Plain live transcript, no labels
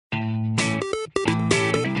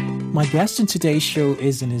My guest in today's show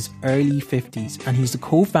is in his early 50s, and he's the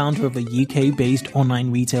co-founder of a UK-based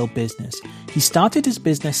online retail business. He started his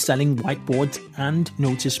business selling whiteboards and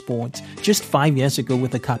notice boards just 5 years ago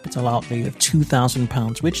with a capital outlay of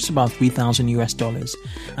 £2,000, which is about $3,000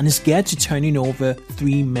 and is geared to turning over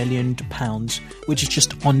 £3 million, which is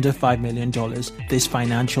just under $5 million this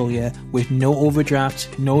financial year, with no overdrafts,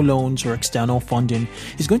 no loans or external funding.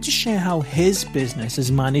 He's going to share how his business has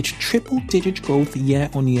managed triple-digit growth year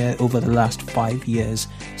on year over the last 5 years.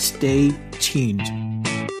 Stay tuned.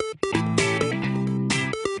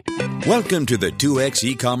 Welcome to the 2X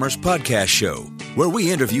e-commerce podcast show, where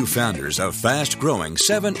we interview founders of fast-growing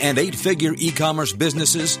 7- and 8-figure e-commerce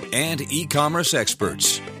businesses and e-commerce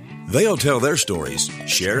experts. They'll tell their stories,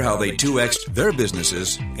 share how they 2X'd their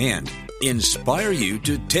businesses, and inspire you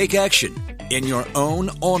to take action in your own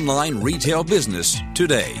online retail business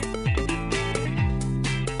today.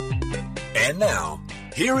 And now,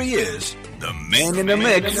 here he is, the man in the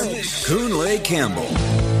mix, Kunle Campbell.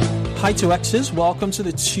 Hi 2Xers, welcome to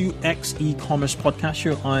the 2X e-commerce podcast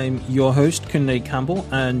show. I'm your host, Kunle Campbell,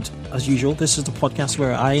 and as usual, this is the podcast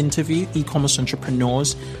where I interview e-commerce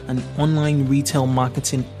entrepreneurs and online retail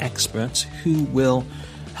marketing experts who will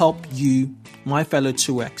help you, my fellow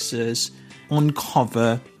 2Xers,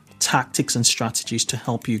 uncover tactics and strategies to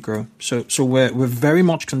help you grow. So we're very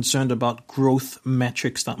much concerned about growth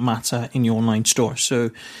metrics that matter in your online store.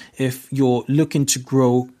 So if you're looking to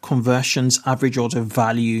grow conversions, average order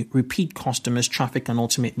value, repeat customers, traffic, and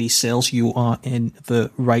ultimately sales, you are in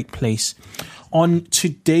the right place. On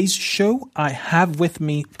today's show, I have with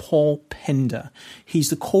me Paul Pinder.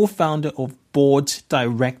 He's the co-founder of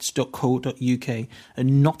boardsdirect.co.uk, a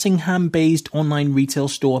Nottingham-based online retail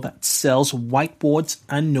store that sells whiteboards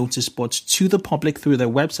and notice boards to the public through their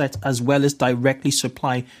website, as well as directly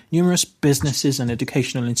supply numerous businesses and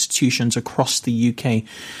educational institutions across the UK.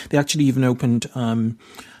 They actually even opened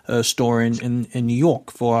a store in New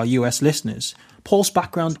York for our US listeners. Paul's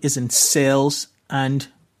background is in sales and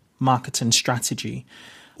marketing strategy.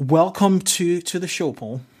 Welcome to the show,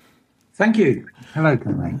 Paul. Thank you. Hello,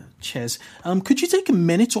 Kunle. Cheers. Could you take a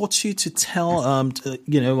minute or two to tell our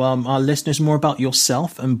listeners more about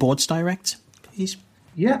yourself and Boards Direct, please?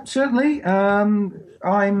 Yeah, certainly. I'm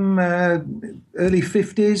early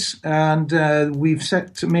 50s, and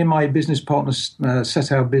me and my business partners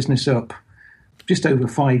set our business up just over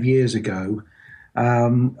 5 years ago.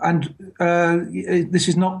 This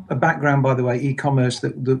is not a background, by the way, e-commerce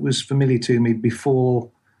that was familiar to me before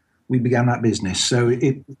we began that business. So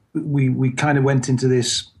we kind of went into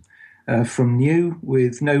this from new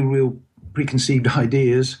with no real preconceived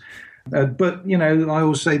ideas. But, I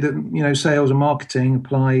always say that, sales and marketing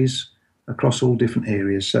applies across all different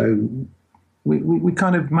areas. So we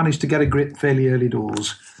kind of managed to get a grip fairly early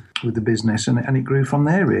doors with the business, and it grew from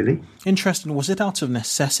there, really. Interesting. Was it out of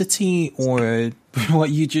necessity, or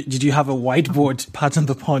did you have a whiteboard patterned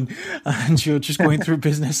upon and you're just going through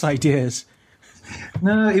business ideas?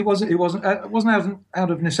 No, it wasn't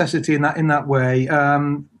out of necessity in that way.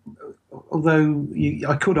 Although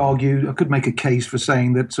I could make a case for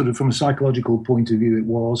saying that, sort of from a psychological point of view, it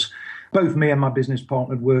was. Both me and my business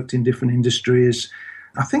partner had worked in different industries.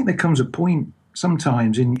 I think there comes a point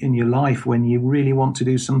sometimes in your life when you really want to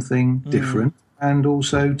do something different, and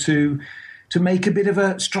also to make a bit of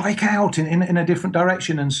a strike out in a different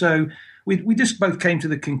direction. And so we just both came to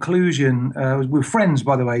the conclusion. We were friends,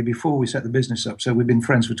 by the way, before we set the business up. So we've been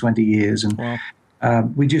friends for 20 years. And wow.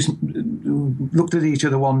 We just looked at each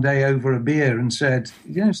other one day over a beer and said,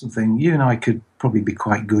 you know something, you and I could probably be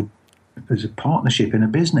quite good as a partnership in a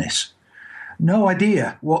business. No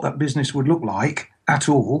idea what that business would look like at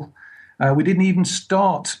all. We didn't even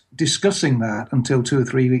start discussing that until 2 or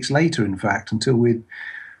 3 weeks later, in fact, until we'd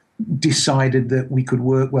decided that we could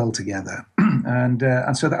work well together. And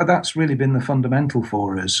so that's really been the fundamental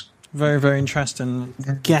for us. Very, very interesting.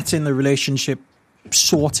 Getting the relationship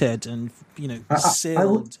sorted and,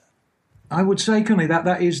 sealed. I would say, Kunle,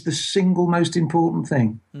 that is the single most important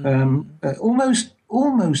thing. Almost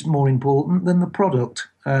more important than the product,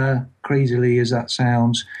 crazily as that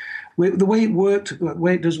sounds. The way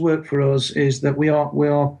it does work for us is that we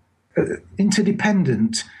are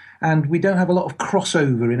interdependent, and we don't have a lot of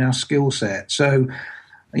crossover in our skill set. So,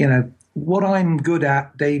 what I'm good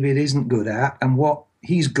at, David isn't good at, and what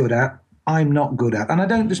he's good at, I'm not good at. And I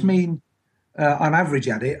don't just mean I'm average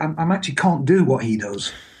at it. I'm actually can't do what he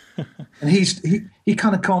does. and he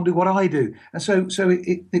kind of can't do what I do, and so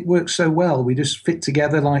it works so well. We just fit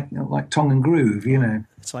together like tongue and groove, you know.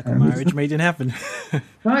 It's like a marriage made in heaven.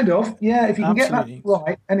 Kind of, yeah. If you can Absolutely. get that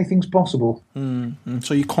right, anything's possible.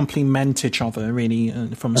 So you complement each other, really,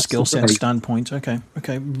 from a skill set standpoint. Okay.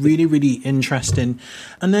 Really, really interesting.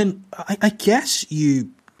 And then I guess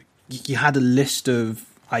you had a list of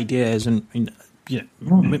ideas and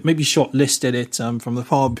maybe shortlisted it from the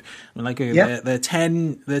pub. Like there are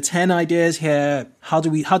 10 ideas here. How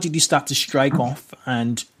did you start to strike off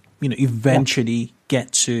and eventually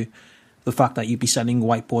get to the fact that you'd be selling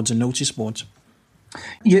whiteboards and notice boards?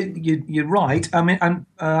 You're right. I mean,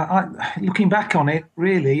 looking back on it,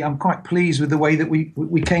 really, I'm quite pleased with the way that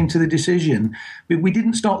we came to the decision. We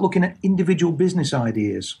didn't start looking at individual business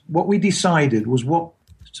ideas. What we decided was what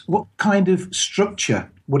kind of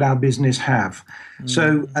structure would our business have.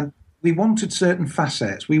 So, and we wanted certain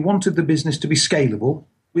facets. We wanted the business to be scalable.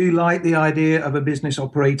 We like the idea of a business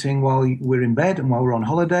operating while we're in bed and while we're on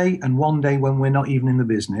holiday and one day when we're not even in the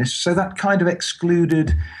business. So that kind of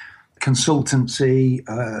excluded consultancy,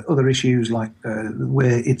 other issues like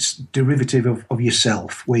where it's derivative of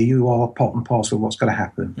yourself, where you are part and parcel of what's going to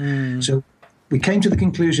happen. So we came to the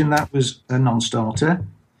conclusion that was a non-starter.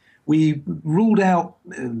 We ruled out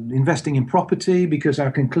investing in property because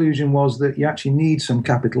our conclusion was that you actually need some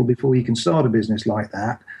capital before you can start a business like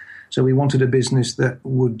that. So we wanted a business that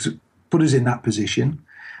would put us in that position.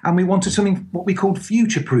 And we wanted something what we called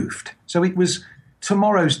future-proofed. So it was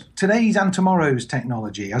today's and tomorrow's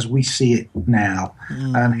technology as we see it now.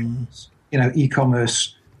 And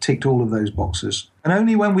e-commerce ticked all of those boxes. And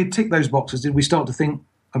only when we ticked those boxes did we start to think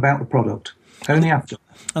about the product. Only after.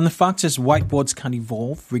 And the fact is, whiteboards can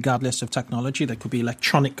evolve regardless of technology. There could be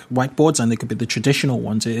electronic whiteboards, and there could be the traditional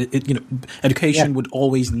ones. Education would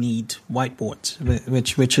always need whiteboards,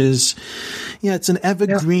 which is, it's an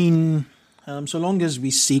evergreen. So long as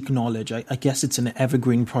we seek knowledge, I guess it's an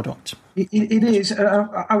evergreen product. It is.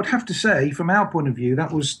 I would have to say, from our point of view,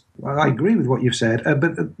 I agree with what you've said.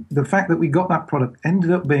 But the fact that we got that product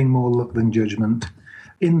ended up being more luck than judgment,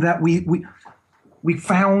 in that we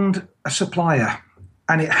found a supplier,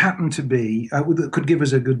 and it happened to be that could give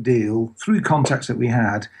us a good deal through contacts that we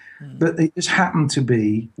had, but it just happened to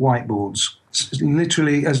be whiteboards. It's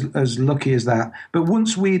literally as lucky as that. But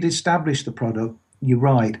once we had established the product, you're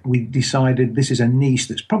right, we decided this is a niche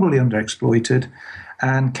that's probably underexploited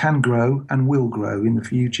and can grow and will grow in the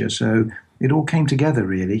future. So it all came together,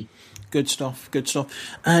 really. Good stuff.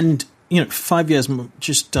 And 5 years,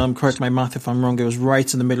 just correct my math if I'm wrong, it was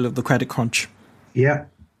right in the middle of the credit crunch. Yeah,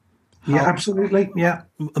 absolutely. Yeah.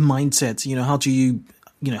 A mindset, how do you,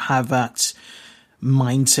 have that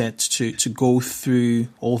mindset to go through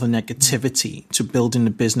all the negativity to building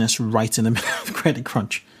a business right in the middle of the credit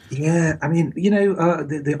crunch? Yeah, I mean,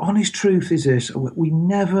 the honest truth is this: we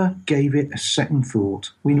never gave it a second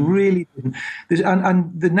thought. We really didn't.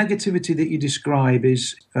 And the negativity that you describe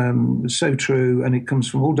is so true, and it comes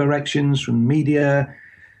from all directions, from media,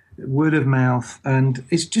 word of mouth, and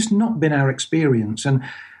it's just not been our experience. And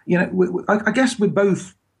I guess we're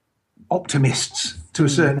both optimists to a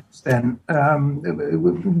certain extent,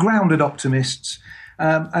 grounded optimists,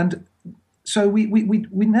 and so we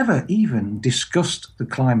never even discussed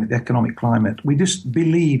the economic climate. We just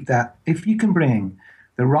believed that if you can bring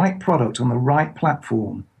the right product on the right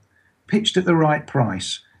platform, pitched at the right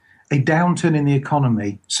price, a downturn in the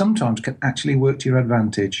economy sometimes can actually work to your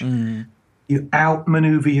advantage. You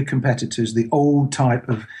outmaneuver your competitors, the old type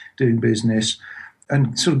of doing business,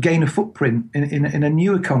 and sort of gain a footprint in a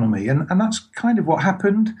new economy. And that's kind of what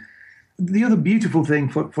happened. The other beautiful thing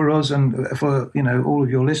for us and for all of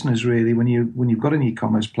your listeners, really, when you've got an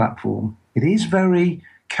e-commerce platform, it is very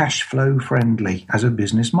cash flow friendly as a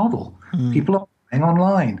business model. People are buying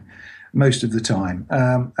online most of the time,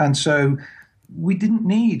 and so we didn't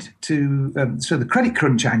need to. So the credit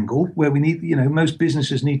crunch angle, where we need, most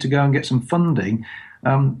businesses need to go and get some funding.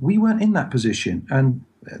 We weren't in that position, and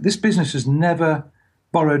this business has never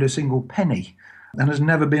borrowed a single penny and has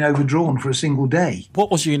never been overdrawn for a single day.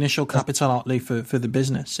 What was your initial capital outlay for the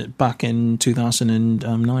business back in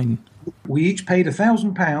 2009? We each paid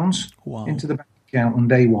 £1,000 into the bank account on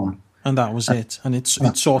day one. And that was it. And it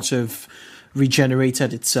sort of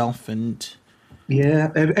regenerated itself. And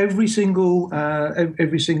yeah, every single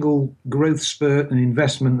growth spurt and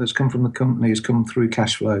investment that's come from the company has come through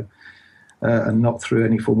cash flow and not through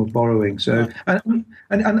any form of borrowing. So,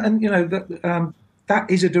 that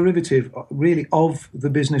is a derivative, really, of the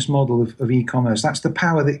business model of e-commerce. That's the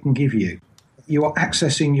power that it can give you. You are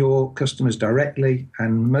accessing your customers directly,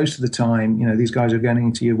 and most of the time, these guys are going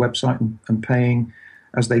into your website and paying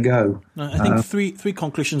as they go. I think three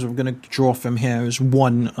conclusions we're going to draw from here is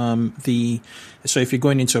one, so if you're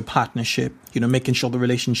going into a partnership, making sure the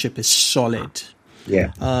relationship is solid.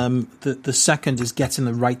 Yeah. The second is getting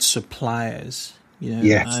the right suppliers.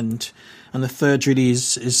 Yes. And the third really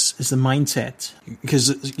is the mindset,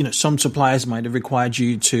 because some suppliers might have required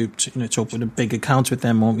you to open a big account with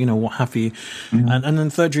them, or what have you. Mm-hmm. And then the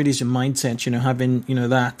third really is your mindset. Having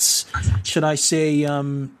that, should I say,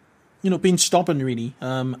 being stubborn really,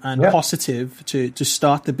 and positive to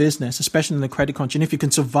start the business, especially in the credit crunch. And if you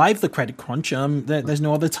can survive the credit crunch, there's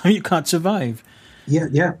no other time you can't survive.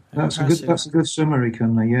 Yeah, that's a good summary,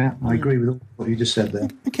 Cunley. Yeah, I agree with what you just said there.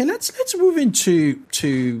 Okay, let's move into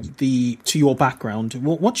your background.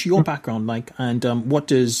 What's your background like, and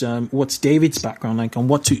what's David's background like, and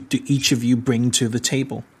what do each of you bring to the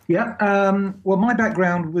table? Yeah, well, my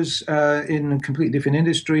background was in a completely different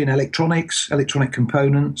industry, in electronic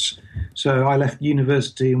components. So I left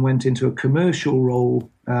university and went into a commercial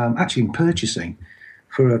role, actually in purchasing,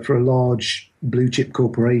 for a large blue chip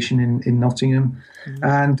corporation in Nottingham,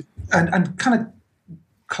 and kind of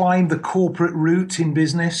climbed the corporate route in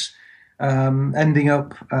business, ending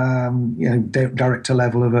up director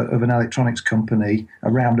level of an electronics company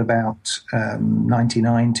around about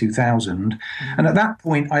 99, 2000. And at that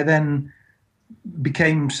point I then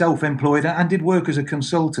became self-employed and did work as a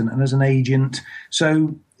consultant and as an agent.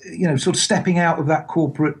 So sort of stepping out of that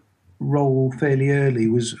corporate role fairly early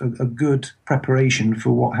was a good preparation for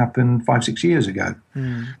what happened 5-6 years ago.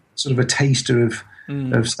 Sort of a taster of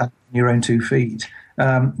standing on your own 2 feet.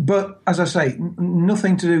 But as I say,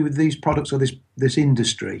 nothing to do with these products or this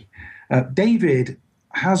industry. David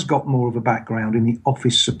has got more of a background in the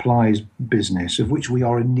office supplies business, of which we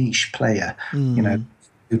are a niche player.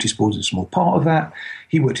 Noticeboards is a small part of that.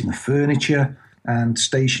 He worked in the furniture and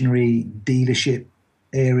stationery dealership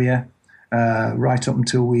area. Right up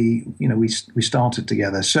until we started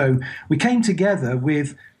together. So we came together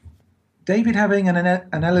with David having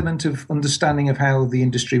an element of understanding of how the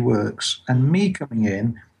industry works, and me coming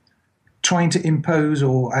in, trying to impose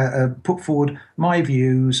or put forward my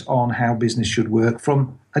views on how business should work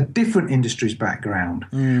from a different industry's background.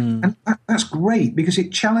 And that's great, because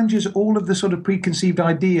it challenges all of the sort of preconceived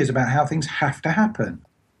ideas about how things have to happen.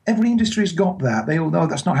 Every industry's got that. They all know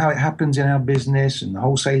that's not how it happens in our business, and the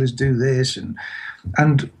wholesalers do this.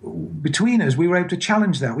 And between us, we were able to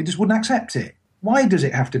challenge that. We just wouldn't accept it. Why does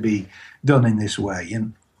it have to be done in this way?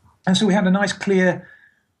 And so we had a nice, clear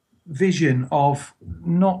vision of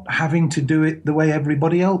not having to do it the way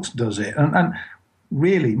everybody else does it. And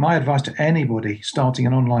really, my advice to anybody starting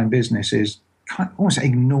an online business is almost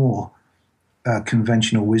ignore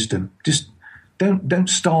conventional wisdom. Just don't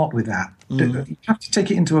start with that. You have to take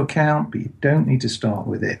it into account, but you don't need to start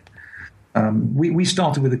with it. We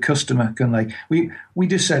started with the customer, Gunley. We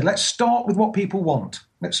just said, let's start with what people want.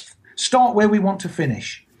 Let's start where we want to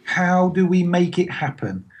finish. How do we make it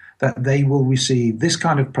happen that they will receive this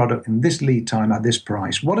kind of product in this lead time at this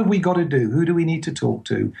price? What have we got to do? Who do we need to talk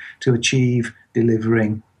to achieve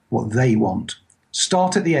delivering what they want?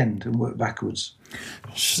 Start at the end and work backwards.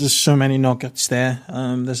 There's so many nuggets there.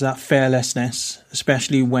 There's that fearlessness,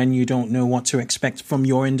 especially when you don't know what to expect from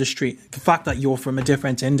your industry. The fact that you're from a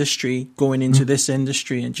different industry going into this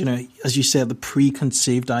industry, and as you said, the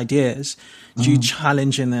preconceived ideas, you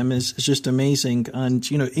challenging them is just amazing. And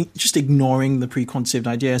just ignoring the preconceived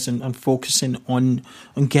ideas and focusing on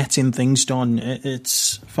getting things done.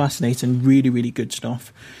 It's fascinating. Really, really good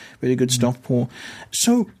stuff. Really good stuff, Paul.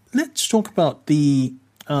 So let's talk about the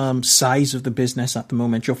size of the business at the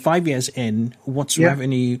moment. You're 5 years in. What's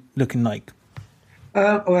revenue looking like?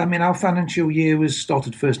 Our financial year was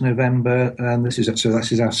started 1st November, and this is our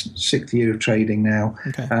 6th year of trading now.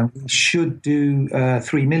 Okay. We should do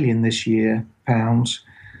 3 million this year, pounds.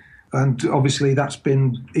 And obviously that's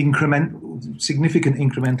been significant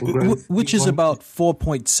incremental growth. Which is about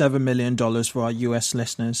 $4.7 million for our US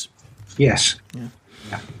listeners. Yes. Yeah.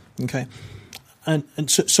 Okay. And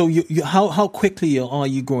so you how quickly are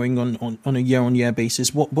you growing on a year-on-year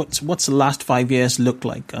basis? What's the last 5 years look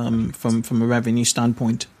like from a revenue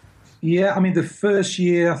standpoint? Yeah, the first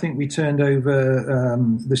year I think we turned over.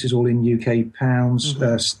 This is all in UK pounds,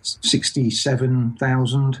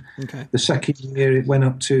 67,000. Okay. The second year it went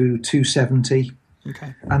up to 270.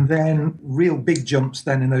 Okay. And then real big jumps.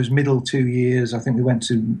 Then in those middle 2 years, I think we went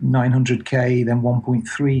to 900k, then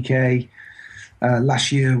 1.3k.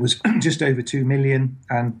 Last year was just over 2 million,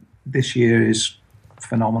 and this year is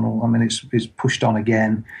phenomenal. It's pushed on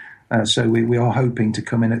again. So we are hoping to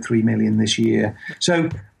come in at 3 million this year. So,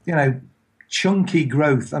 chunky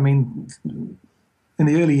growth. In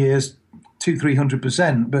the early years,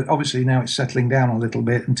 200-300%, but obviously now it's settling down a little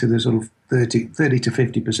bit into the sort of 30 to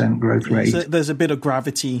 50% growth rate. So there's a bit of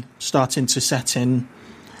gravity starting to set in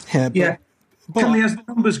here. But as the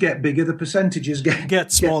numbers get bigger, the percentages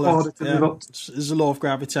get smaller. Harder to move up. There's a law of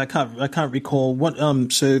gravity. I can't recall what.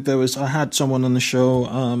 So I had someone on the show.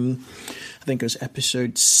 I think it was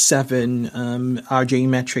episode 7, RJ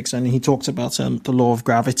Metrics, and he talked about the law of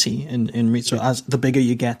gravity. So as the bigger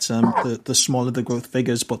you get, the smaller the growth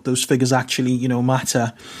figures, but those figures actually,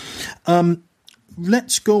 matter.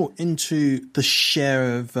 Let's go into the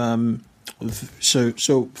share of.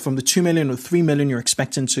 So from the 2 million or 3 million you're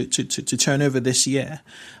expecting to turn over this year,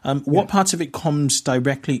 what part of it comes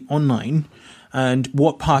directly online? And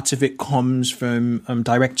what part of it comes from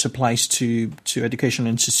direct supplies to educational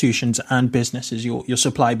institutions and businesses, your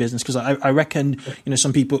supply business? Because I reckon,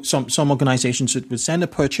 some organizations would send a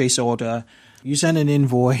purchase order, you send an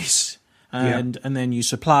invoice, and then you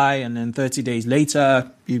supply, and then 30 days later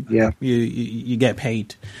you get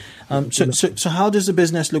paid. So how does the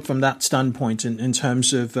business look from that standpoint in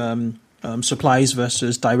terms of supplies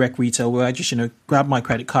versus direct retail, where I just grab my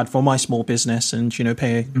credit card for my small business and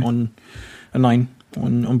pay online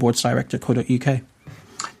on boardsdirect.co.uk?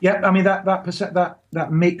 Yeah, I mean that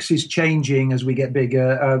mix is changing as we get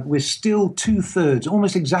bigger. We're still 2/3,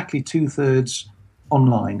 almost exactly 2/3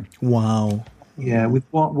 online. Wow. Yeah, with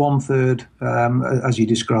 1/3, as you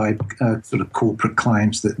described, sort of corporate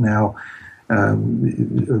clients that now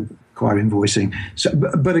require invoicing. So,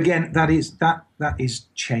 but again, that is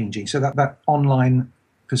changing. So that online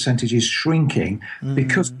percentage is shrinking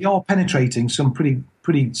because we are penetrating some pretty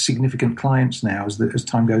significant clients now. As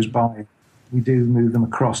time goes by, we do move them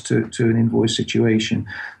across to an invoice situation.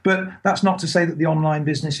 But that's not to say that the online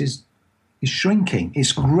business is shrinking.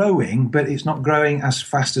 It's growing, but it's not growing as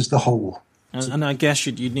fast as the whole. And I guess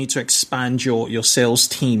you'd need to expand your sales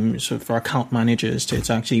team for account managers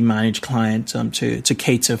to actually manage clients to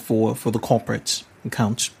cater for the corporate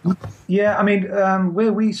accounts. Yeah, I mean,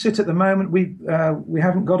 where we sit at the moment, we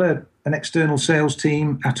haven't got an external sales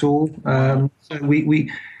team at all. So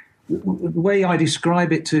we the way I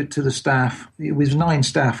describe it to the staff, with 9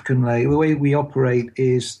 staff, Kunle, the way we operate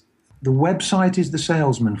is the website is the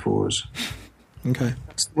salesman for us. Okay.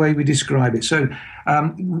 That's the way we describe it. So,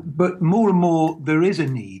 but more and more, there is a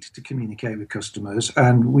need to communicate with customers,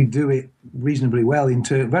 and we do it reasonably well,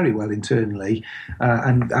 very well internally.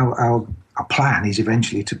 And our plan is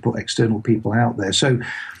eventually to put external people out there. So,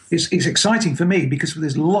 it's exciting for me because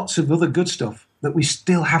there's lots of other good stuff that we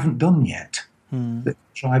still haven't done yet that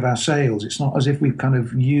drive our sales. It's not as if we've kind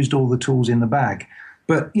of used all the tools in the bag.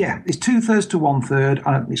 But yeah, it's 2/3 to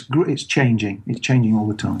 1/3. It's changing. It's changing all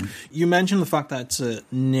the time. You mentioned the fact that it's a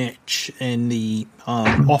niche in the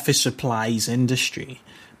office supplies industry,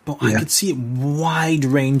 but I could see a wide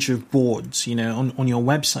range of boards, on your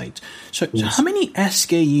website. So how many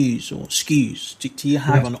SKUs or SKUs do you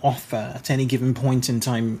have on offer at any given point in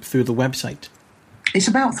time through the website? It's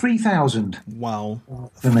about 3,000. Wow.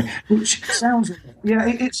 Which sounds,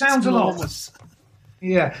 it sounds a lot.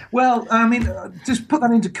 Yeah, well, I mean, just put that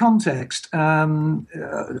into context.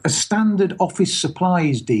 A standard office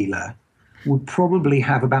supplies dealer would probably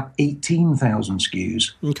have about 18,000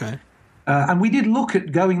 SKUs. Okay. And we did look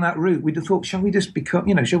at going that route. We thought, shall we just become,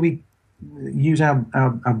 shall we use our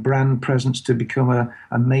brand presence to become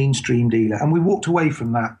a mainstream dealer? And we walked away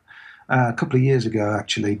from that a couple of years ago,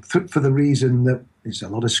 actually, for the reason that it's a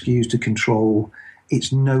lot of SKUs to control.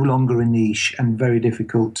 It's no longer a niche and very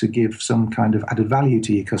difficult to give some kind of added value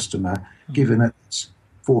to your customer, given that it's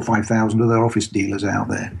 4,000 or 5,000 other office dealers out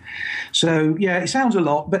there. So, yeah, it sounds a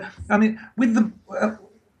lot. But, I mean, with the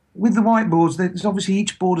whiteboards, there's obviously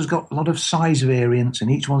each board has got a lot of size variance and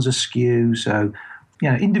each one's a SKU. So,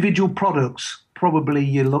 individual products, probably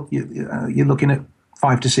you're looking at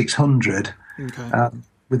 500 to 600. Okay.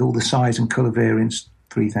 With all the size and colour variants,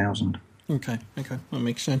 3,000. Okay, that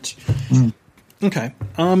makes sense. Okay,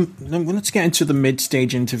 let's get into the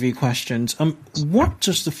mid-stage interview questions. What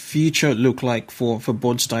does the future look like for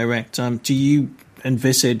Boards Direct? Do you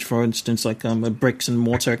envisage, for instance, like a bricks and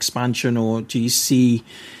mortar expansion, or do you see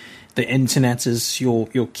the internet as your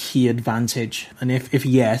key advantage? And if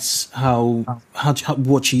yes,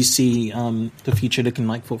 what do you see the future looking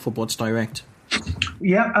like for Boards Direct?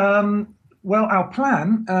 Yeah. Well, our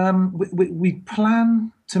plan, we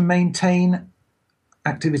plan to maintain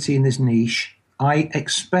activity in this niche. I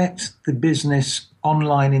expect the business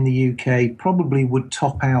online in the UK probably would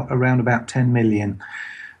top out around about 10 million.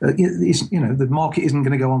 The market isn't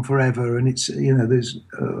going to go on forever, and it's, there's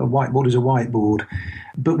a whiteboard is a whiteboard.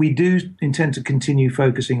 But we do intend to continue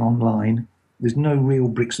focusing online. There's no real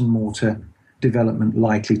bricks and mortar development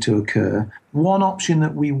likely to occur. One option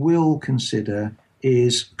that we will consider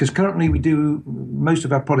is, because currently most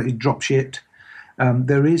of our product is drop shipped,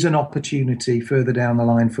 there is an opportunity further down the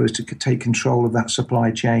line for us to take control of that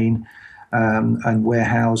supply chain and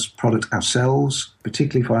warehouse product ourselves,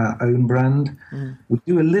 particularly for our own brand. We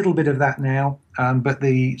do a little bit of that now, but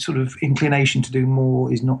the sort of inclination to do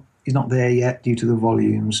more is not there yet due to the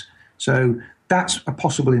volumes. So that's a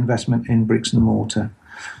possible investment in bricks and mortar.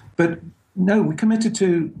 But no, we're committed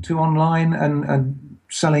to online and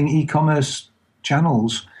selling e-commerce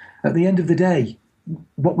channels. At the end of the day,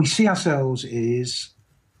 what we see ourselves is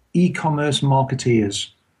e-commerce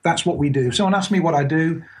marketeers. That's what we do. If someone asks me what I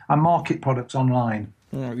do, I market products online.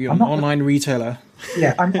 You're an online retailer.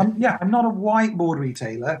 Yeah, I'm not a whiteboard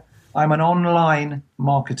retailer. I'm an online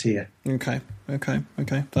marketeer. Okay.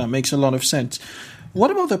 That makes a lot of sense. What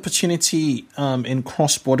about the opportunity in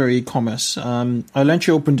cross-border e-commerce? I learned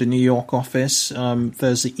you opened a New York office.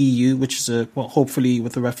 There's the EU, which is hopefully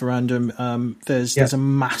with the referendum, there's a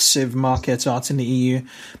massive market out in the EU.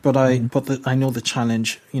 But I know the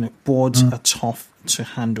challenge. Boards are tough to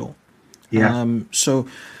handle. Yeah. So,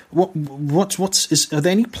 are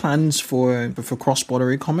there any plans for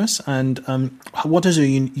cross-border e-commerce? And what does a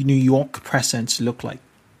New York presence look like?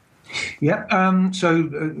 Yeah. So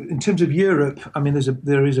in terms of Europe, I mean,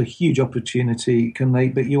 there is a huge opportunity,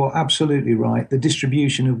 but you are absolutely right. The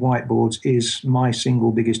distribution of whiteboards is my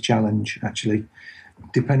single biggest challenge, actually.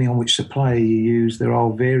 Depending on which supplier you use, there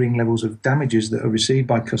are varying levels of damages that are received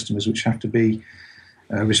by customers, which have to be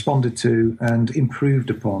responded to and improved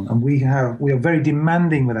upon. And we are very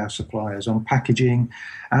demanding with our suppliers on packaging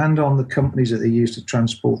and on the companies that they use to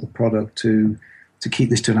transport the product to keep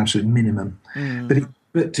this to an absolute minimum.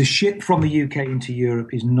 But to ship from the UK into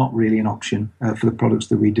Europe is not really an option for the products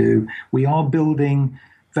that we do. We are building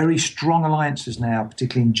very strong alliances now,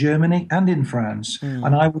 particularly in Germany and in France.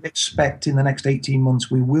 And I would expect in the next 18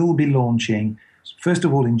 months we will be launching, first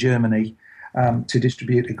of all in Germany, to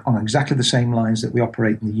distribute on exactly the same lines that we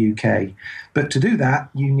operate in the UK. But to do that,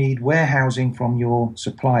 you need warehousing from your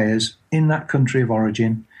suppliers in that country of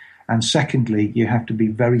origin. And secondly, you have to be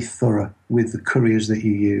very thorough with the couriers that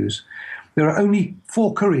you use. There are only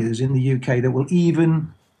 4 couriers in the UK that will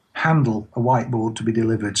even handle a whiteboard to be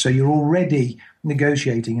delivered. So you're already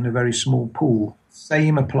negotiating in a very small pool.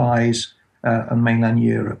 Same applies on mainland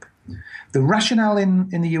Europe. The rationale in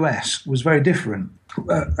the US was very different.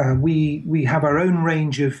 We have our own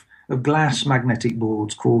range of glass magnetic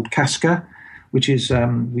boards called Casca, which is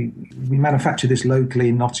we manufacture this locally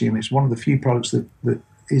in Nottingham. It's one of the few products that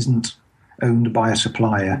isn't owned by a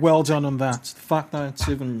supplier. Well done on that. The fact that it's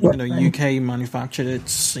even UK manufactured,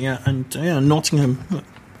 Nottingham,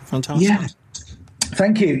 fantastic. Yeah,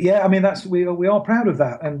 thank you. Yeah, I mean we are proud of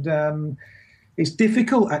that, and it's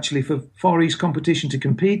difficult actually for Far East competition to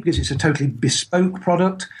compete because it's a totally bespoke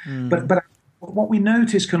product. But what we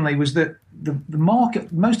noticed, Cunley, was that the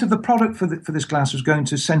market, most of the product for this glass was going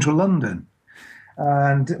to central London.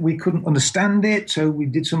 And we couldn't understand it, so we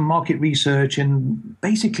did some market research, and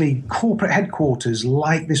basically corporate headquarters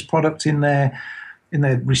like this product in their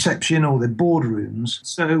reception or their boardrooms.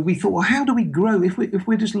 So we thought, well, how do we grow if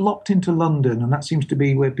we're just locked into London, and that seems to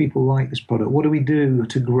be where people like this product? What do we do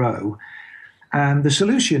to grow? And the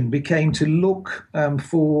solution became to look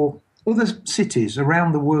for other cities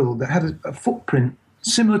around the world that had a footprint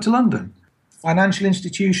similar to London, financial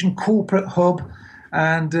institution, corporate hub.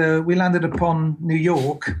 And we landed upon New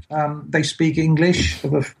York. They speak English.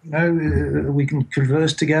 We can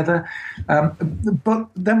converse together. But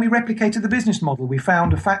then we replicated the business model. We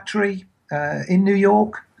found a factory in New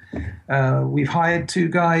York. We've hired 2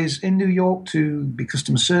 guys in New York to be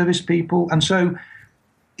customer service people. And so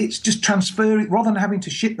it's just transferring, rather than having to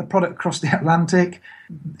ship the product across the Atlantic,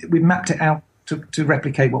 we've mapped it out to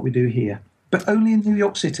replicate what we do here. But only in New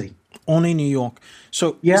York City. Only New York.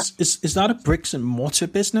 So is that a bricks and mortar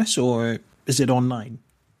business, or is it online?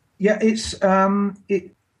 Yeah, it's kind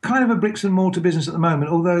of a bricks and mortar business at the moment.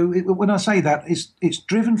 Although when I say that, it's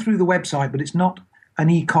driven through the website, but it's not an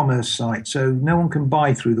e-commerce site. So no one can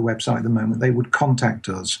buy through the website at the moment. They would contact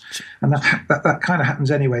us, and that kind of happens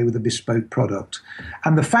anyway with a bespoke product.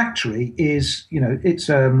 And the factory is, it's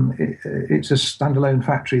a standalone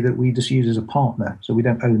factory that we just use as a partner. So we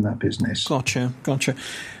don't own that business. Gotcha.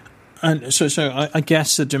 And so I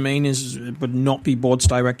guess the domain would not be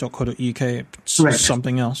boardsdirect.co.uk. It's Correct.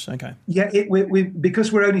 Something else. Okay. Yeah,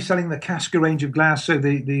 because we're only selling the Casca range of glass, so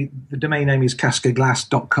the domain name is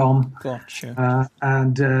cascaglass.com. Gotcha.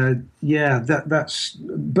 That's.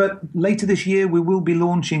 But later this year, we will be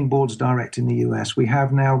launching Boards Direct in the US. We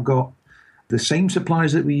have now got the same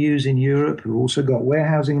suppliers that we use in Europe, who also got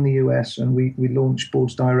warehousing in the US, and we launched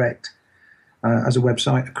Boards Direct as a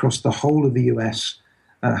website across the whole of the US,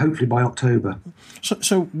 hopefully by October.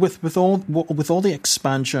 So with all the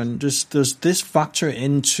expansion, does this factor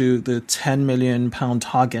into the £10 million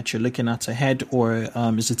target you're looking at ahead, or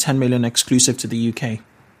is the 10 million exclusive to the UK?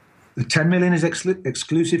 The 10 million is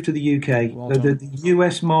exclusive to the UK. Well the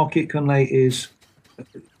US market, Kunle, is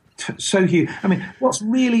so huge. I mean, what's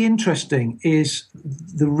really interesting is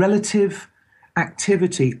the relative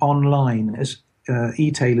activity online as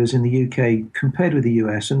e-tailers in the UK compared with the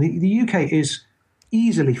US. And the UK is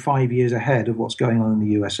easily 5 years ahead of what's going on in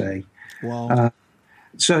the USA. Wow.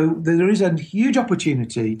 So there is a huge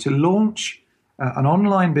opportunity to launch an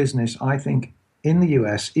online business, I think, in the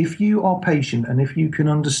US, if you are patient and if you can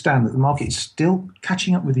understand that the market is still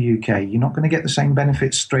catching up with the UK. You're not going to get the same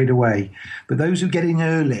benefits straight away. But those who get in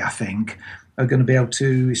early, I think, are going to be able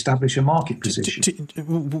to establish a market position.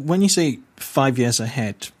 When you say 5 years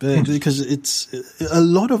ahead, because it's a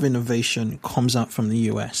lot of innovation comes out from the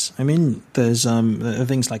US. I mean, there's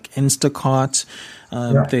things like Instacart.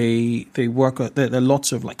 They work. There are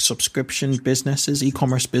lots of like subscription businesses,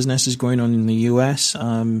 e-commerce businesses going on in the US.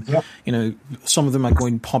 You know, some of them are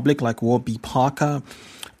going public, like Warby Parker.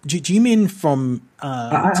 Do you mean from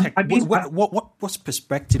what's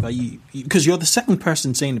perspective are you? Because you're the second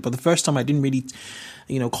person saying it, but the first time I didn't really,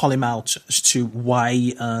 call him out as to why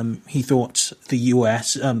he thought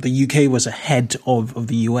the UK was ahead of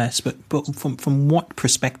the US. But from what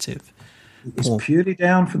perspective? It's purely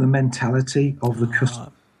down for the mentality of the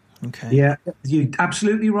customer. Okay. Yeah, you're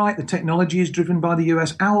absolutely right. The technology is driven by the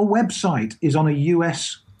US. Our website is on a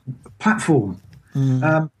US platform.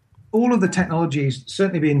 All of the technology is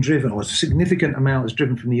certainly being driven, or a significant amount is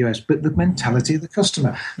driven from the US, but the mentality of the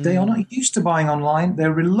customer. They are not used to buying online.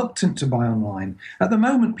 They're reluctant to buy online. At the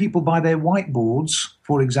moment, people buy their whiteboards,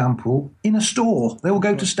 for example, in a store. They will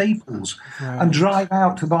go to Staples and drive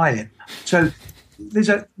out to buy it. So this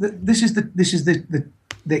is the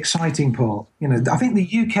exciting part. I think the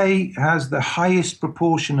UK has the highest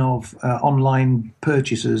proportion of online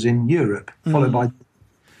purchasers in Europe, followed by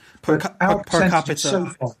per capita. So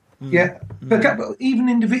far. Yeah, per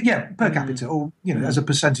capita, or as a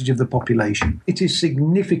percentage of the population, it is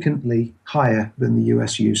significantly higher than the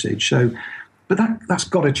US usage. So, but that's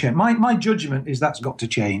got to change. My judgment is that's got to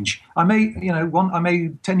change. I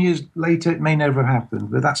may 10 years later it may never have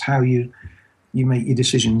happened, but that's how you make your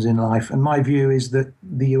decisions in life. And my view is that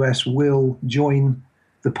the US will join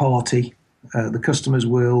the party. The customers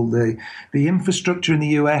will. The infrastructure in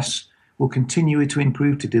the US will continue to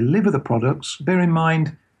improve to deliver the products. Bear in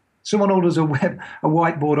mind, someone orders a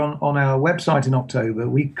whiteboard on our website in October,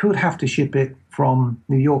 we could have to ship it from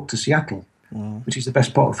New York to Seattle, which is the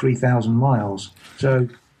best part of 3,000 miles. So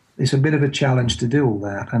it's a bit of a challenge to do all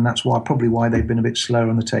that, and that's probably why they've been a bit slower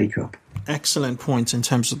on the take-up. Excellent point in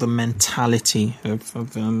terms of the mentality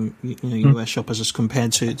of US shoppers as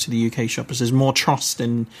compared to the UK shoppers. There's more trust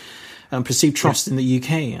and perceived trust in the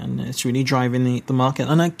UK, and it's really driving the market.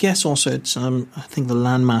 And I guess also it's I think the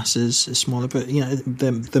landmass is smaller, but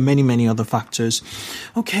there are many other factors.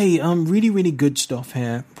 Okay, really, really good stuff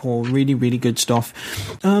here, Paul. Really, really good stuff.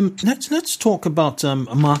 Let's talk about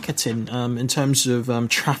marketing in terms of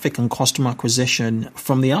traffic and customer acquisition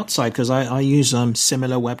from the outside, because I use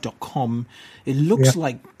similarweb.com. It looks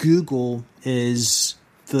like Google is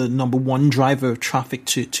the number one driver of traffic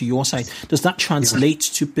to your site. Does that translate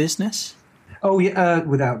to business? Oh yeah,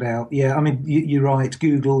 without doubt. Yeah, I mean you're right.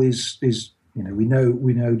 Google is we know,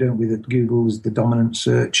 don't we, that Google is the dominant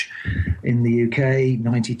search in the UK.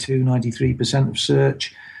 93% of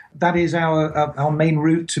search. That is our main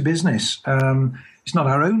route to business. It's not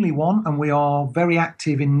our only one, and we are very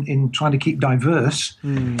active in trying to keep diverse.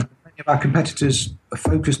 Many of our competitors are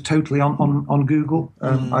focused totally on Google.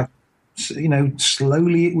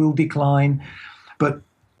 Slowly it will decline, but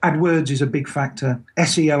AdWords is a big factor.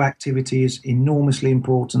 SEO activity is enormously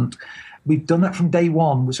important. We've done that from day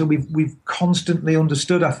one, so we've constantly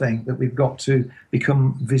understood, I think, that we've got to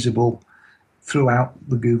become visible throughout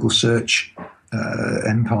the Google search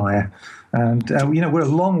empire. And we're a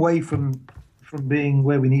long way from being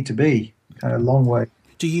where we need to be. A long way.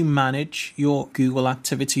 Do you manage your Google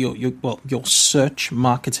activity, or your search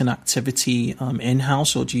marketing activity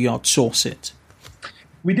in-house, or do you outsource it?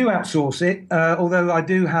 We do outsource it, although I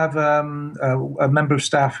do have a member of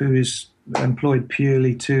staff who is employed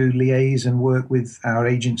purely to liaise and work with our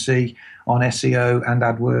agency on SEO and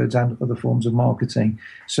AdWords and other forms of marketing.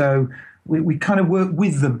 So we kind of work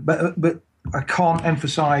with them, but I can't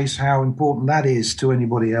emphasize how important that is to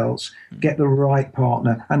anybody else. Get the right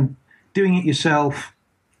partner, and doing it yourself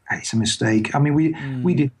it's a mistake. I mean,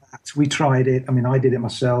 we did that. We tried it. I mean, I did it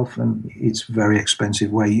myself, and it's a very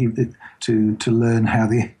expensive way to learn how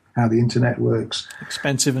the internet works.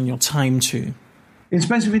 Expensive in your time too.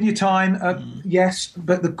 Expensive in your time, yes,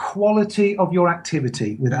 but the quality of your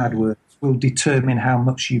activity with AdWords will determine how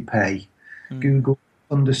much you pay. Google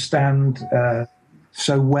understand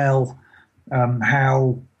so well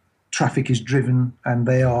how traffic is driven, and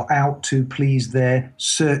they are out to please their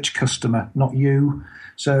search customer, not you.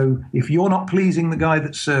 So if you're not pleasing the guy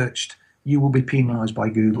that searched, you will be penalised by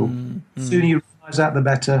Google. The sooner you realise that, the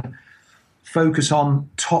better. Focus on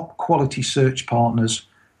top quality search partners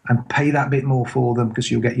and pay that bit more for them, because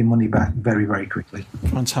you'll get your money back very, very quickly.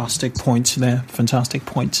 Fantastic points there. Fantastic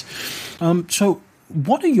points. So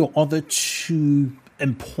what are your other two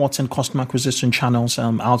important customer acquisition channels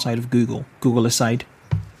outside of Google aside?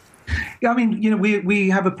 Yeah, I mean, we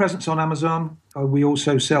have a presence on Amazon. We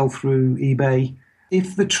also sell through eBay.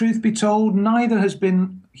 If the truth be told, neither has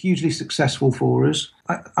been hugely successful for us.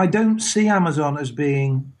 I don't see Amazon as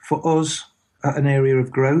being, for us, an area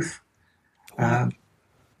of growth.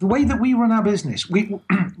 The way that we run our business, we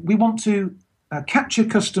want to capture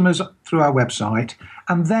customers through our website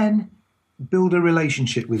and then build a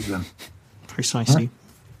relationship with them. Precisely. Right?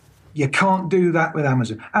 You can't do that with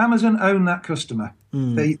Amazon. Amazon own that customer.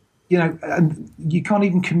 And you can't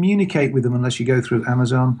even communicate with them unless you go through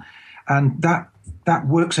Amazon, and that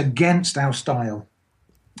works against our style.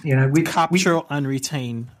 We capture and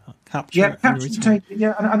retain. Capture and retain.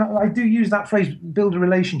 Yeah, and I do use that phrase, build a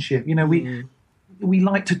relationship. We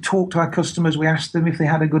like to talk to our customers. We ask them if they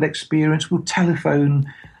had a good experience. We'll telephone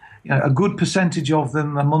a good percentage of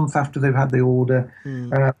them a month after they've had the order.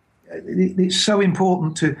 It's so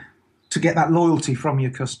important to get that loyalty from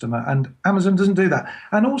your customer, and Amazon doesn't do that.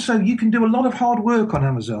 And also, you can do a lot of hard work on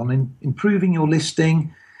Amazon in improving your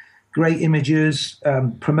listing, great images,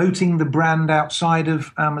 promoting the brand outside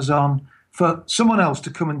of Amazon for someone else to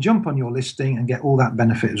come and jump on your listing and get all that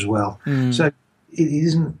benefit as well. So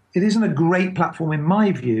it isn't a great platform, in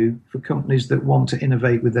my view, for companies that want to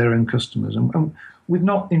innovate with their own customers. And we've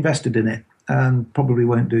not invested in it, and probably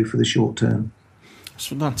won't do for the short term.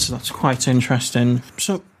 So that's quite interesting.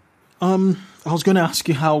 So I was going to ask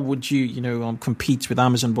you, how would you compete with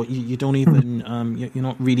Amazon, but you don't even you're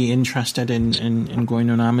not really interested in going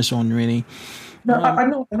on Amazon, really. No, I'm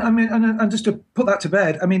not. I mean, and just to put that to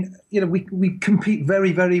bed, I mean, we compete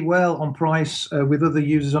very, very well on price with other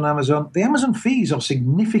users on Amazon. The Amazon fees are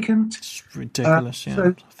significant. It's ridiculous,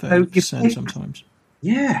 30% sometimes.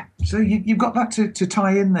 Yeah, so you've got that to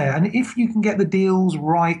tie in there, and if you can get the deals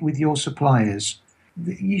right with your suppliers,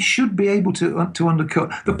 you should be able to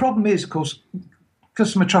undercut. The problem is, of course,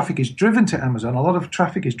 customer traffic is driven to Amazon. A lot of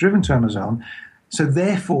traffic is driven to Amazon. So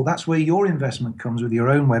therefore, that's where your investment comes with your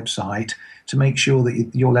own website, to make sure that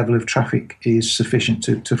your level of traffic is sufficient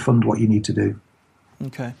to fund what you need to do.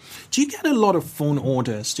 Okay. Do you get a lot of phone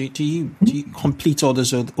orders? Do you complete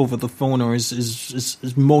orders over the phone, or is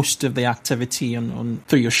most of the activity on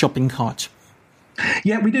through your shopping cart?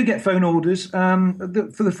 Yeah, we do get phone orders.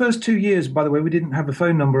 For the first 2 years, by the way, we didn't have a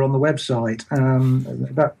phone number on the website.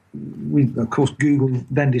 Of course, Google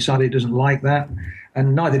then decided it doesn't like that,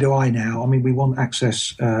 and neither do I now. I mean, we want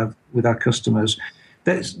access with our customers.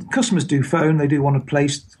 Customers do phone. They do want to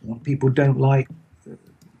place what people don't like,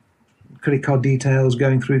 credit card details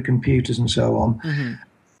going through computers and so on. Mm-hmm.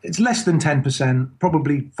 It's less than 10%,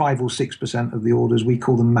 probably 5 or 6% of the orders, we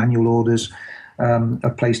call them manual orders,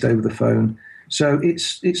 are placed over the phone. So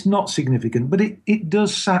it's not significant, but it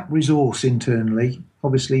does sap resource internally.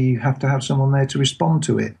 Obviously, you have to have someone there to respond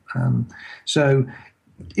to it. So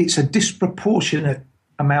it's a disproportionate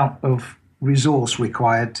amount of resource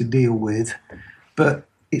required to deal with, but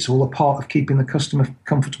it's all a part of keeping the customer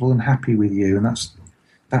comfortable and happy with you, and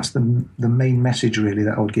that's the main message really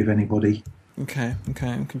that I would give anybody. Okay.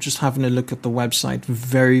 I'm just having a look at the website.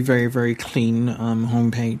 Very, very, very clean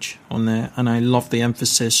homepage on there, and I love the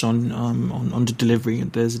emphasis on the delivery.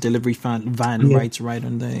 There's a delivery van right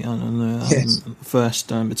on the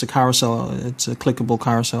first. It's a carousel. It's a clickable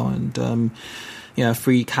carousel, and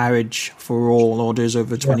free carriage for all orders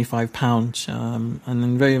over £25. And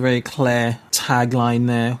then very, very clear tagline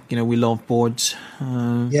there. We love boards.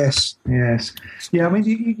 Yes. Yeah, I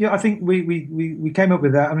mean, I think we came up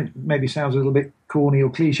with that. I mean, it maybe sounds a little bit corny or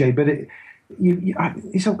cliche, but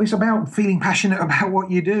it's about feeling passionate about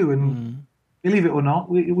what you do, and believe it or not,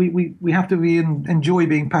 we have to enjoy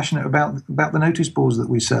being passionate about the notice boards that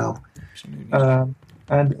we sell. Absolutely.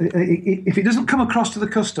 And if it doesn't come across to the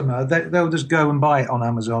customer, they'll just go and buy it on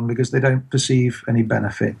Amazon because they don't perceive any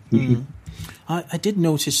benefit. I did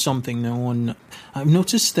notice something though. I've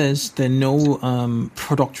noticed there are no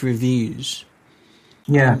product reviews.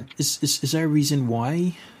 Yeah. Is there a reason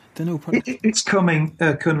why there are no product? It's coming,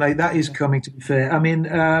 Kunle. That is coming, to be fair. I mean,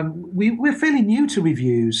 we're fairly new to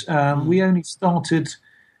reviews. We only started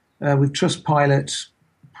with Trustpilot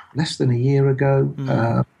less than a year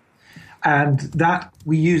ago. And that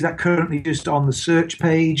we use that currently just on the search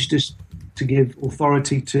page, just to give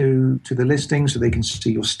authority to the listing so they can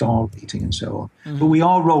see your star rating and so on. But we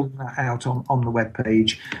are rolling that out on the web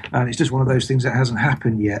page, and it's just one of those things that hasn't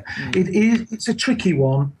happened yet. It's a tricky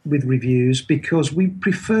one with reviews because we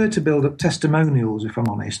prefer to build up testimonials, if I'm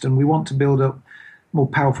honest, and we want to build up more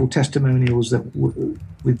powerful testimonials that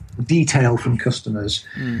with detail from customers,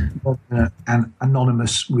 an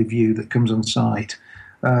anonymous review that comes on site.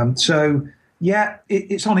 It's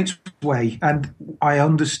on its way, and I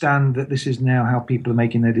understand that this is now how people are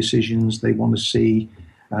making their decisions. They want to see,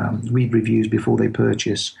 read reviews before they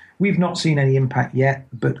purchase. We've not seen any impact yet,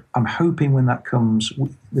 but I'm hoping when that comes,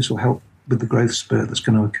 this will help with the growth spurt that's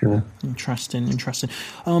going to occur. Interesting.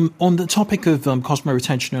 On the topic of customer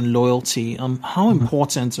retention and loyalty, how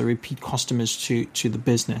important are repeat customers to the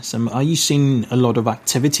business? Are you seeing a lot of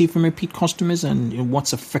activity from repeat customers, and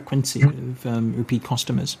what's the frequency of repeat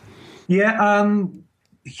customers? Yeah,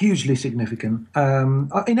 hugely significant.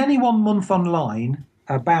 In any 1 month online,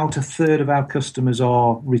 about a third of our customers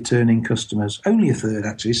are returning customers. Only a third,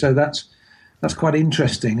 actually. So that's quite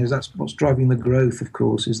interesting, as that's what's driving the growth, of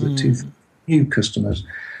course, is the two new customers.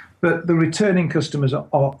 But the returning customers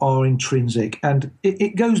are intrinsic, and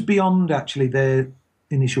it goes beyond actually their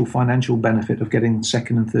initial financial benefit of getting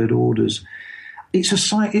second and third orders. It's a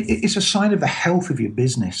sign of the health of your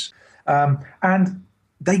business. And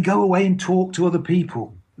they go away and talk to other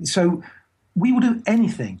people. So we will do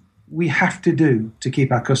anything we have to do to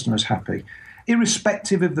keep our customers happy,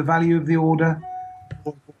 irrespective of the value of the order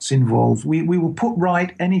or what's involved. We will put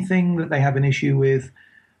right anything that they have an issue with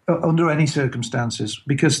under any circumstances,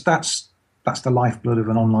 because that's the lifeblood of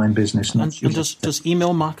an online business. And does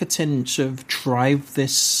email marketing sort of drive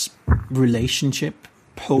this relationship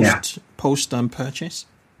post purchase?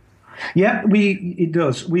 Yeah, it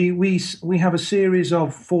does. We have a series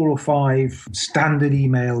of 4 or 5 standard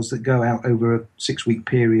emails that go out over a 6-week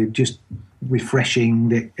period, just refreshing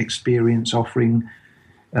the experience, offering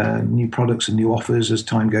new products and new offers as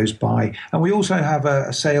time goes by. And we also have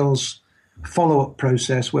a sales follow-up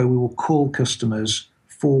process where we will call customers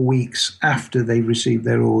 4 weeks after they've received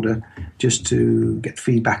their order, just to get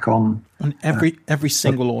feedback on every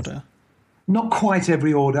single order. Not quite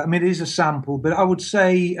every order. I mean, it is a sample, but I would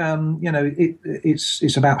say,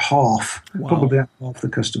 it's about half, probably about half the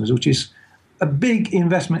customers, which is a big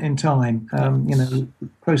investment in time.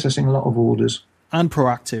 Processing a lot of orders and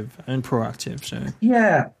proactive. So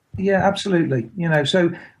yeah, absolutely.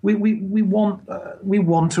 So we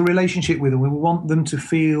want a relationship with them. We want them to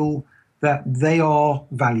feel that they are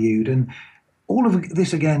valued, and all of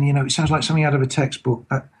this again. It sounds like something out of a textbook.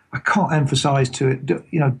 I can't emphasize to it,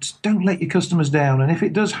 just don't let your customers down. And if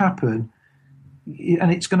it does happen,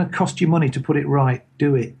 and it's going to cost you money to put it right,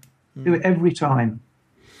 do it. Do it every time.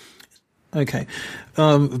 Okay.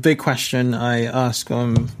 Big question I ask a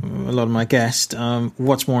lot of my guests.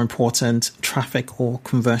 What's more important, traffic or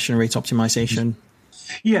conversion rate optimization?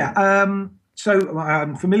 Yeah. So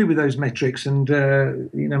I'm familiar with those metrics, and,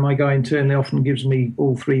 my guy internally often gives me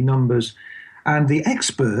all 3 numbers. And the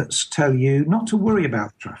experts tell you not to worry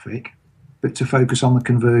about traffic, but to focus on the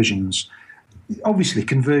conversions. Obviously,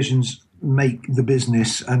 conversions make the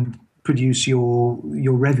business and produce your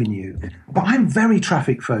revenue. But I'm very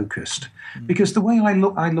traffic focused, because the way I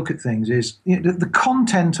look at things is the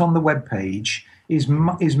content on the web page is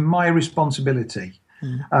my responsibility,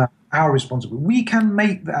 our responsibility. We can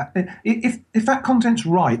make that. If that content's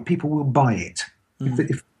right, people will buy it.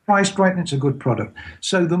 If priced right, and it's a good product.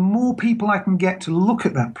 So the more people I can get to look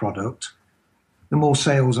at that product, the more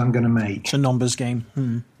sales I'm going to make. It's a numbers game.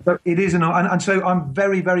 But it is, and so I'm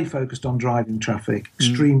very, very focused on driving traffic.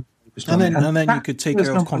 Extremely focused on it. And then you could take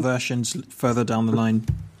care of conversions further down the line.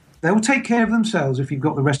 They will take care of themselves if you've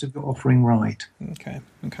got the rest of your offering right. Okay.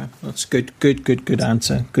 That's good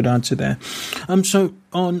answer. Good answer there. So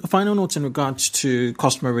on a final note in regards to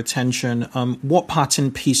customer retention, what part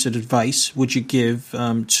and piece of advice would you give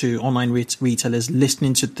to online retailers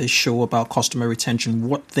listening to this show about customer retention?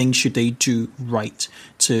 What things should they do right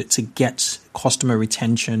to get customer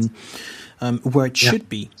retention where it should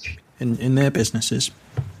be in their businesses?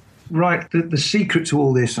 Right. The secret to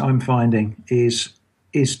all this, I'm finding, is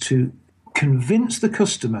to convince the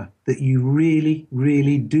customer that you really,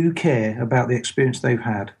 really do care about the experience they've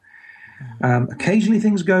had. Occasionally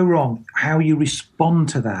things go wrong. How you respond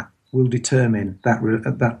to that will determine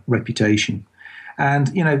that reputation.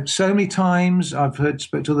 And, so many times I've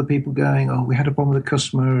spoke to other people going, oh, we had a problem with a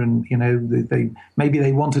customer and, maybe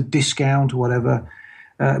they want a discount or whatever.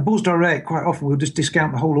 Balls Direct, quite often we'll just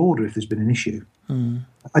discount the whole order if there's been an issue.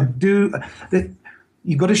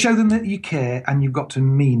 You've got to show them that you care and you've got to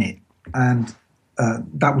mean it. And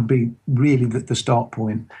that would be really the start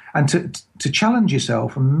point. And to challenge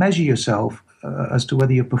yourself and measure yourself as to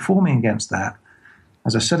whether you're performing against that.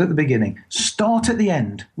 As I said at the beginning, start at the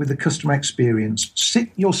end with the customer experience. Sit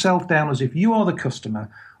yourself down as if you are the customer.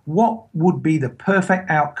 What would be the perfect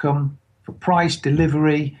outcome for price,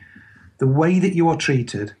 delivery, the way that you are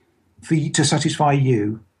treated to satisfy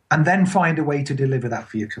you, and then find a way to deliver that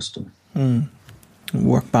for your customer.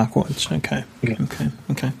 Work backwards. Okay. Yeah.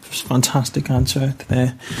 Okay. Fantastic answer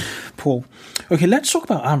there, Paul. Okay, let's talk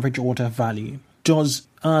about average order value. Does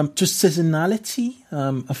seasonality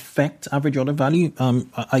affect average order value?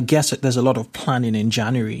 I guess there's a lot of planning in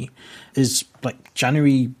January. Is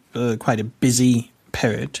January quite a busy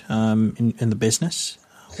period in the business?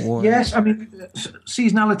 Or? Yes, I mean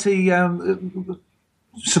seasonality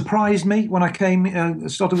surprised me when I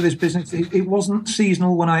started with this business. It wasn't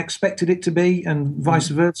seasonal when I expected it to be, and vice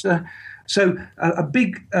versa. So a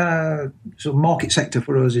big sort of market sector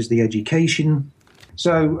for us is the education.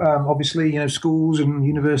 So obviously, schools and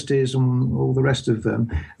universities and all the rest of them.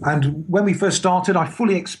 And when we first started, I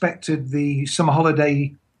fully expected the summer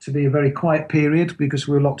holiday to be a very quiet period because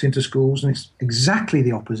we were locked into schools, and it's exactly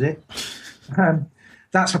the opposite.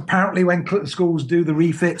 That's apparently when schools do the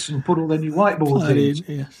refits and put all their new whiteboards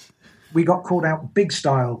in. Yes. We got called out big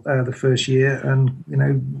style the first year, and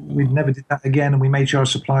we never did that again, and we made sure our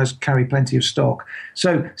suppliers carry plenty of stock.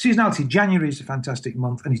 So seasonality, January is a fantastic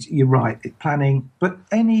month, and you're right, it's planning, but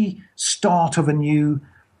any start of a new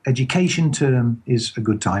education term is a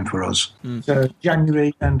good time for us. So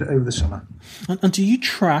January and over the summer. And do you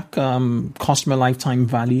track customer lifetime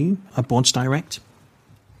value at Balls Direct?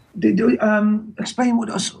 Explain what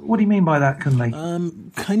do you mean by that,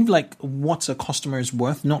 Kunle? Kind of like what a customer is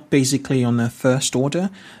worth, not basically on their first order,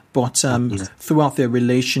 but throughout their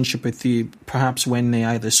relationship with you, perhaps when they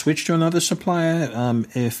either switch to another supplier,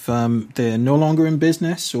 if they're no longer in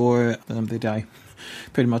business, or they die,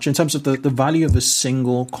 pretty much, in terms of the value of a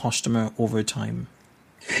single customer over time.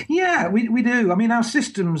 Yeah, we do. I mean, our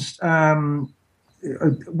systems, we're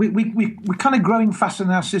kind of growing faster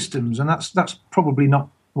than our systems, and that's probably not.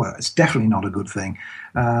 Well, it's definitely not a good thing.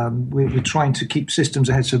 We're trying to keep systems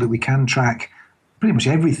ahead so that we can track pretty much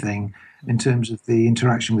everything in terms of the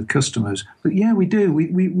interaction with customers. But yeah, we do.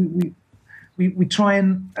 We try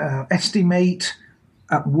and estimate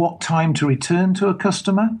at what time to return to a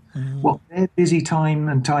customer, what their busy time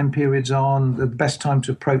and time periods are, and the best time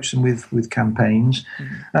to approach them with campaigns.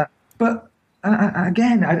 But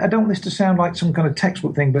again, I don't want this to sound like some kind of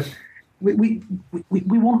textbook thing, but we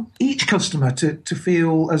want each customer to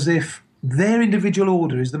feel as if their individual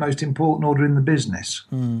order is the most important order in the business.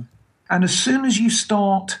 And as soon as you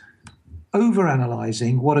start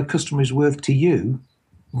overanalyzing what a customer is worth to you,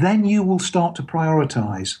 then you will start to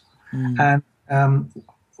prioritize. And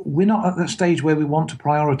we're not at that stage where we want to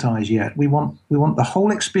prioritize yet. We want the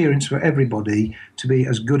whole experience for everybody to be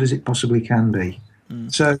as good as it possibly can be.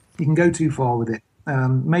 So you can go too far with it.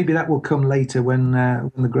 Maybe that will come later when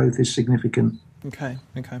the growth is significant. Okay.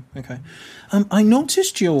 I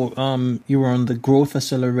noticed you were on the Growth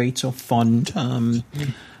Accelerator Fund.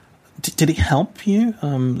 Did it help you,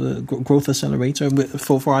 the Growth Accelerator?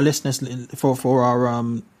 For our listeners, for our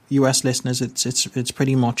US listeners, it's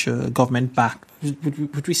pretty much a government backed.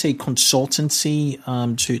 Would we say consultancy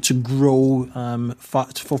to grow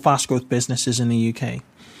for fast growth businesses in the UK?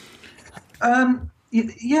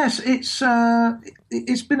 Yes,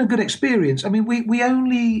 it's been a good experience. I mean, we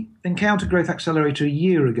only encountered Growth Accelerator a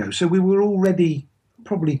year ago, so we were already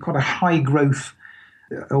probably quite a high growth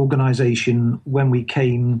organisation when we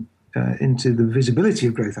came into the visibility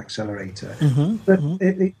of Growth Accelerator.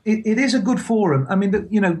 It is a good forum. I mean,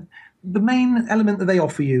 the main element that they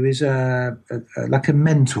offer you is like a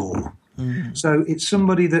mentor. So it's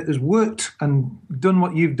somebody that has worked and done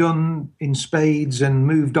what you've done in spades and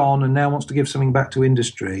moved on and now wants to give something back to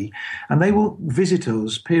industry. And they will visit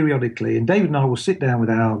us periodically. And David and I will sit down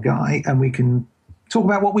with our guy and we can talk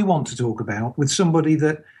about what we want to talk about with somebody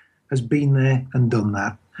that has been there and done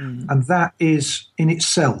that. And that is in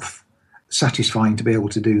itself satisfying to be able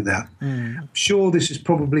to do that. I'm sure this is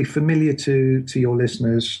probably familiar to your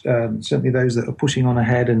listeners, certainly those that are pushing on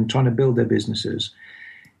ahead and trying to build their businesses.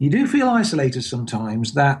 You do feel isolated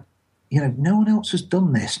sometimes that, no one else has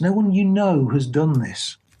done this. No one has done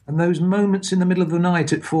this. And those moments in the middle of the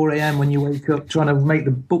night at 4 a.m. when you wake up trying to make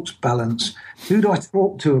the books balance, who do I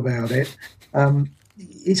talk to about it?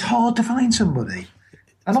 It's hard to find somebody.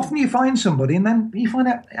 And often you find somebody and then you find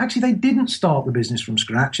out actually they didn't start the business from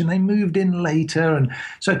scratch and they moved in later. And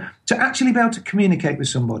so to actually be able to communicate with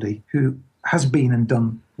somebody who has been and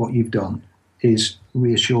done what you've done is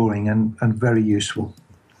reassuring and very useful.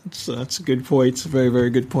 That's a good point. It's a very,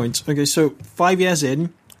 very good point. Okay, so 5 years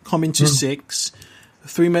in, coming to 6,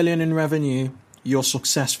 3 million in revenue, you're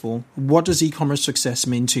successful. What does e-commerce success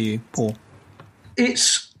mean to you, Paul?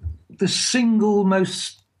 It's the single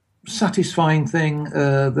most satisfying thing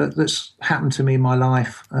that's happened to me in my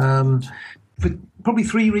life for probably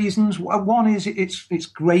 3 reasons. One is it's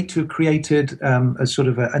great to have created a sort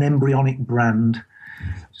of an embryonic brand.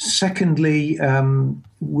 Secondly,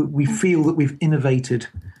 we feel that we've innovated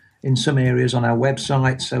in some areas on our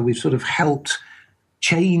website, so we've sort of helped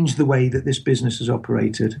change the way that this business has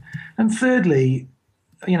operated. And thirdly,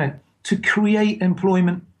 to create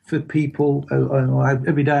employment for people.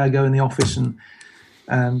 Every day I go in the office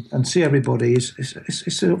and see everybody.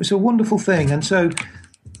 It's a wonderful thing, and so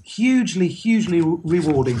hugely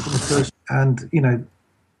rewarding from the first. And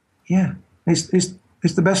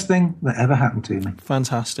it's the best thing that ever happened to me.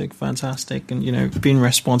 Fantastic, and being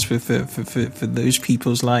responsible for those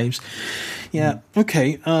people's lives. Yeah.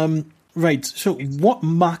 Okay. Right. So, one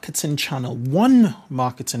marketing channel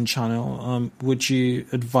would you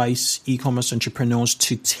advise e-commerce entrepreneurs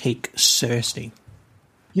to take seriously?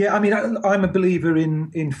 Yeah, I mean, I'm a believer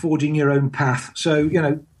in forging your own path. So,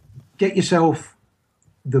 get yourself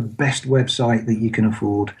the best website that you can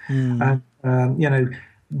afford. And,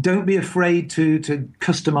 don't be afraid to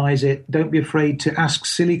customize it. Don't be afraid to ask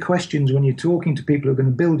silly questions when you're talking to people who are going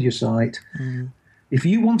to build your site. If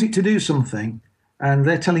you want it to do something and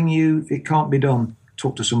they're telling you it can't be done,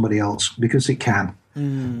 talk to somebody else because it can.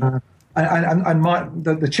 And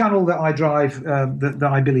the channel that I drive, that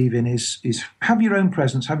I believe in is have your own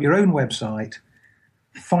presence, have your own website,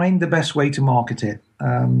 find the best way to market it.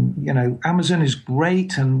 Amazon is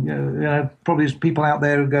great, and probably there's people out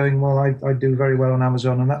there who are going, well, I do very well on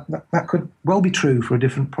Amazon, and that could well be true for a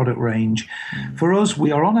different product range. For us,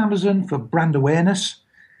 we are on Amazon for brand awareness,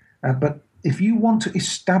 but if you want to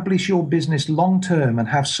establish your business long term and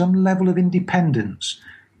have some level of independence,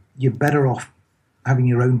 you're better off having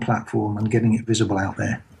your own platform and getting it visible out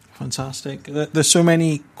there. Fantastic. There's so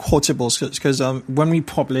many quotables because when we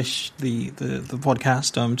publish the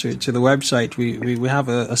podcast to the website, we have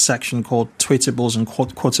a section called tweetables and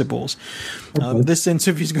quotables. This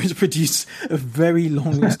interview is going to produce a very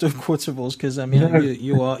long list of quotables because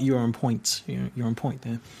you're on point. You're on point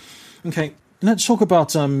there. Okay, let's talk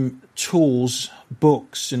about tools,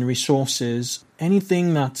 books, and resources.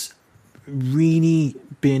 Anything that's really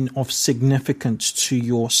been of significance to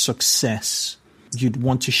your success you'd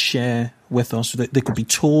want to share with us? There could be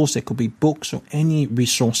tools, there could be books, or any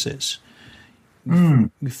resources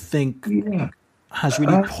you think has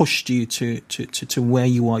really pushed you to where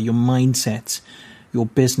you are, your mindset, your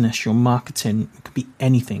business, your marketing. It could be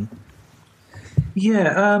anything.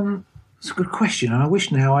 Yeah, it's a good question, and I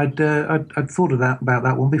wish now I'd thought about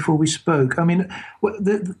that one before we spoke. I mean,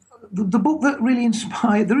 the book that really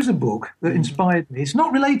inspired, there is a book that inspired me. It's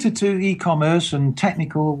not related to e-commerce and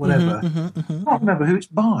technical whatever. I can't remember who it's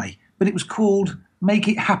by, but it was called Make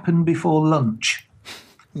It Happen Before Lunch.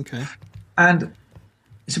 Okay. And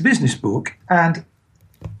it's a business book, and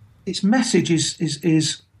its message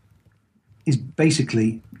is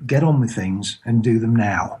basically get on with things and do them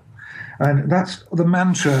now. And that's the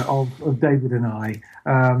mantra of David and I.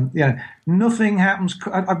 Nothing happens.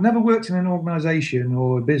 I've never worked in an organisation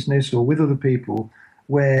or a business or with other people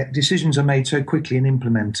where decisions are made so quickly and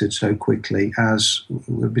implemented so quickly as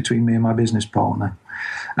between me and my business partner.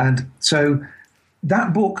 And so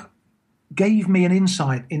that book gave me an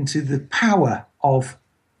insight into the power of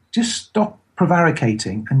just stop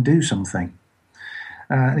prevaricating and do something.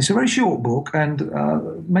 It's a very short book, and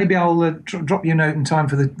maybe I'll drop you a note in time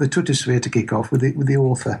for the Twitter sphere to kick off with the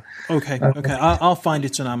author. Okay. I'll find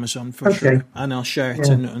it on Amazon for sure, and I'll share it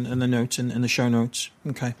in the notes in the show notes.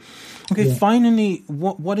 Okay. Yeah. Finally,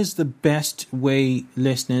 what is the best way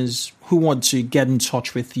listeners who want to get in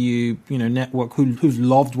touch with you, network, who've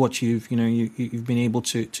loved what you've been able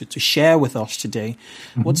to share with us today?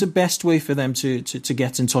 Mm-hmm. What's the best way for them to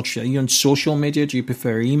get in touch? Are you on social media? Do you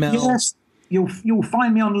prefer email? Yes. You'll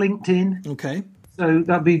find me on LinkedIn. Okay. So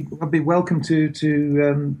I'd be welcome to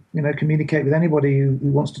communicate with anybody who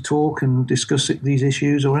wants to talk and discuss these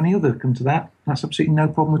issues or any other. Come to that. That's absolutely no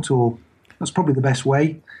problem at all. That's probably the best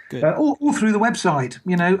way. Good. Or through the website.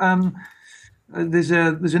 There's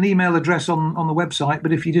an email address on the website,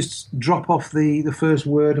 but if you just drop off the first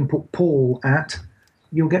word and put Paul at,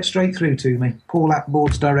 you'll get straight through to me.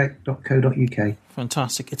 paul@boardsdirect.co.uk.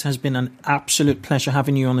 Fantastic. It has been an absolute pleasure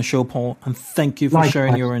having you on the show, Paul, and thank you for Likewise.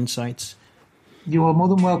 sharing your insights. You are more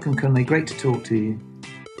than welcome, Cunley. Great to talk to you.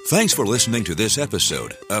 Thanks for listening to this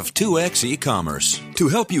episode of 2X E-Commerce. To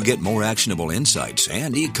help you get more actionable insights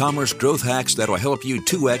and e-commerce growth hacks that'll help you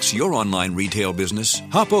 2X your online retail business,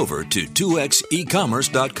 hop over to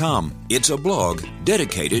 2xecommerce.com. It's a blog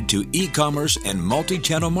dedicated to e-commerce and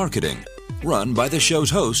multi-channel marketing, run by the show's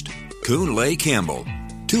host, Kunle Campbell.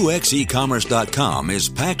 2xecommerce.com is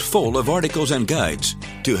packed full of articles and guides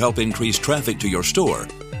to help increase traffic to your store,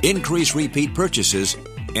 increase repeat purchases,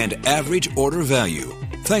 and average order value.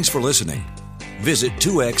 Thanks for listening. Visit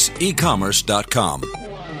 2xecommerce.com.